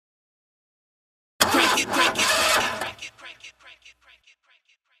That's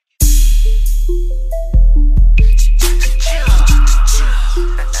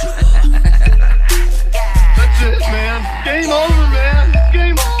it, man. Game over, man.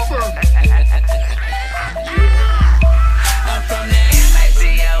 Game over. I'm from the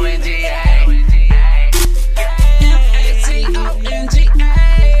Maconga.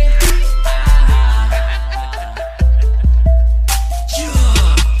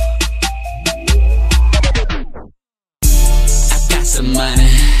 Some money,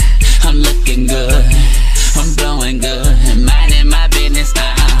 I'm looking good, I'm blowing good, and minding my business,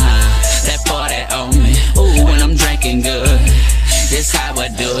 that party on me, ooh, when I'm drinking good, this how I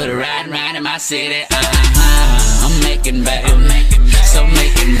do it, riding around in my city, I'm making babe, so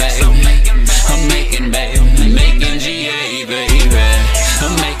making babe, I'm making babe, making GA, baby,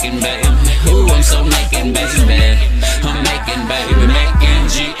 I'm making babe, ooh, I'm so making baby, I'm making baby, making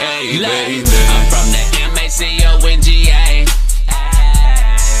GA, baby, I'm from the Maconga.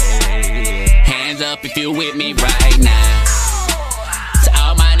 Hands up if you with me right now. To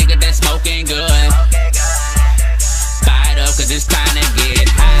all my niggas that smoking good, fire it up cause it's time to get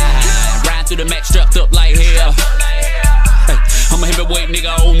high. Ride through the Mac strapped up like hell. Hey, I'm a heavyweight nigga,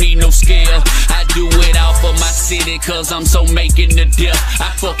 I don't need no skill. I do it all for my city cause I'm so making the dip.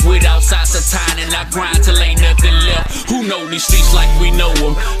 I fuck with outside time and I grind till ain't nothing left. Who know these streets like we know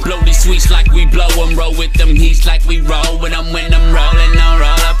them? Blow these sweets like we blow them. Roll with them heats like we roll when I'm rolling on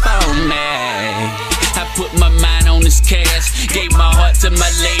roll up on me. I put my mind on this cash, gave my heart to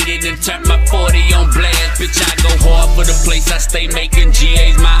my lady, then turned my 40 on blast. Bitch, I go hard for the place I stay, making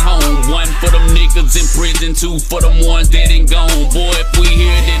GA's my home. One for them niggas in prison, two for them ones that ain't gone. Boy, if we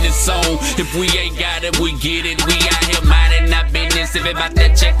hear it, then it's on. If we ain't got it, we get it. We out here minding our business. If it about to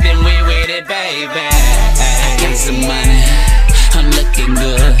check, then we with it, baby. I got some money, I'm looking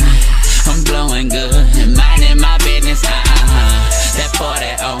good, I'm blowing good, and minding my business, that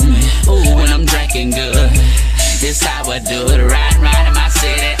party on me, ooh, when I'm drinking good, this how I do it, riding in my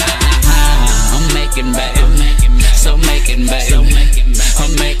city, I'm making babe, so making babe,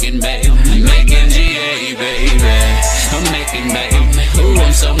 I'm making babe, making GA, baby, I'm making babe, ooh,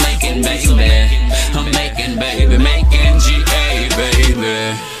 I'm so making baby, I'm making baby, making GA,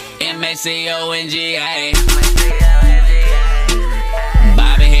 baby, Maconga.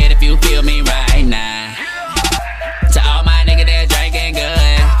 Bobby head if you feel me right now. To all my niggas that drinking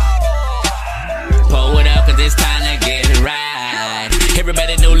good, pull it up cause it's time to get it right.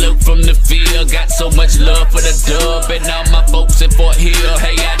 Everybody know look from the field, got so much love for the dub. And all my folks in Fort Hill,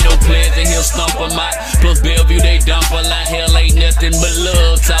 hey, I know players in here stomp them out. Plus Bellevue, they dump a lot, hell ain't nothing but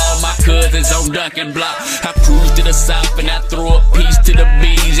love. To all my cousins on Duncan Block, I cruise to the south and I throw a piece to the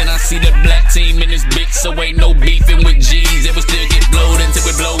bees. And I see the black team in this bitch, so ain't no beefing with G's. It will still get blowed until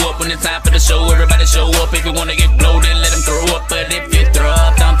we blow up. When it's time for the show, everybody show up. If you wanna get blowed, then let them throw up. But if you throw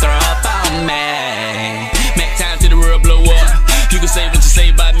up, don't throw up on me. Make time till the world blow up. You can say what you say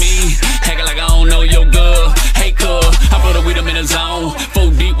about me, acting like I don't know your girl. Hey, cuz, I blow the weed, I'm in the zone. 4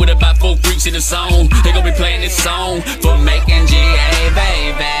 deep with about 4 freaks in the song. They gon' be playing this song for making GA,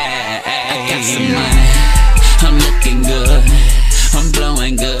 baby. I got some money, I'm looking good, I'm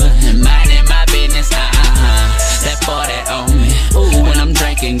blowing good, and minding my business, that party on me, ooh, when I'm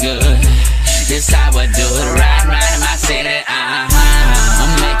drinking good, this how I do it, riding in my city, I'm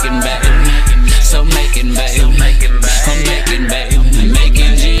making babe, so making babe, I'm making babe,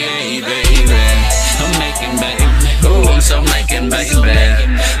 making GA, baby, I'm making babe, ooh, I'm so making baby,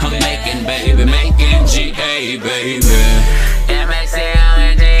 I'm making baby, making GA, baby,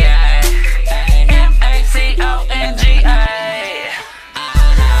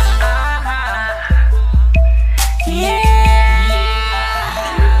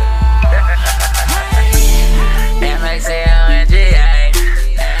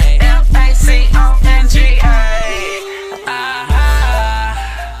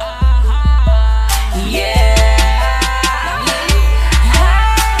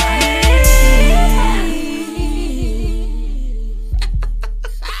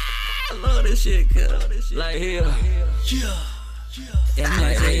 Maconga. Like here,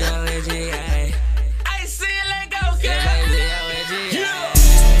 Maconga. I see it, let go,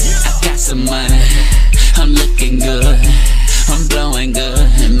 I got some money, I'm looking good, I'm blowing good.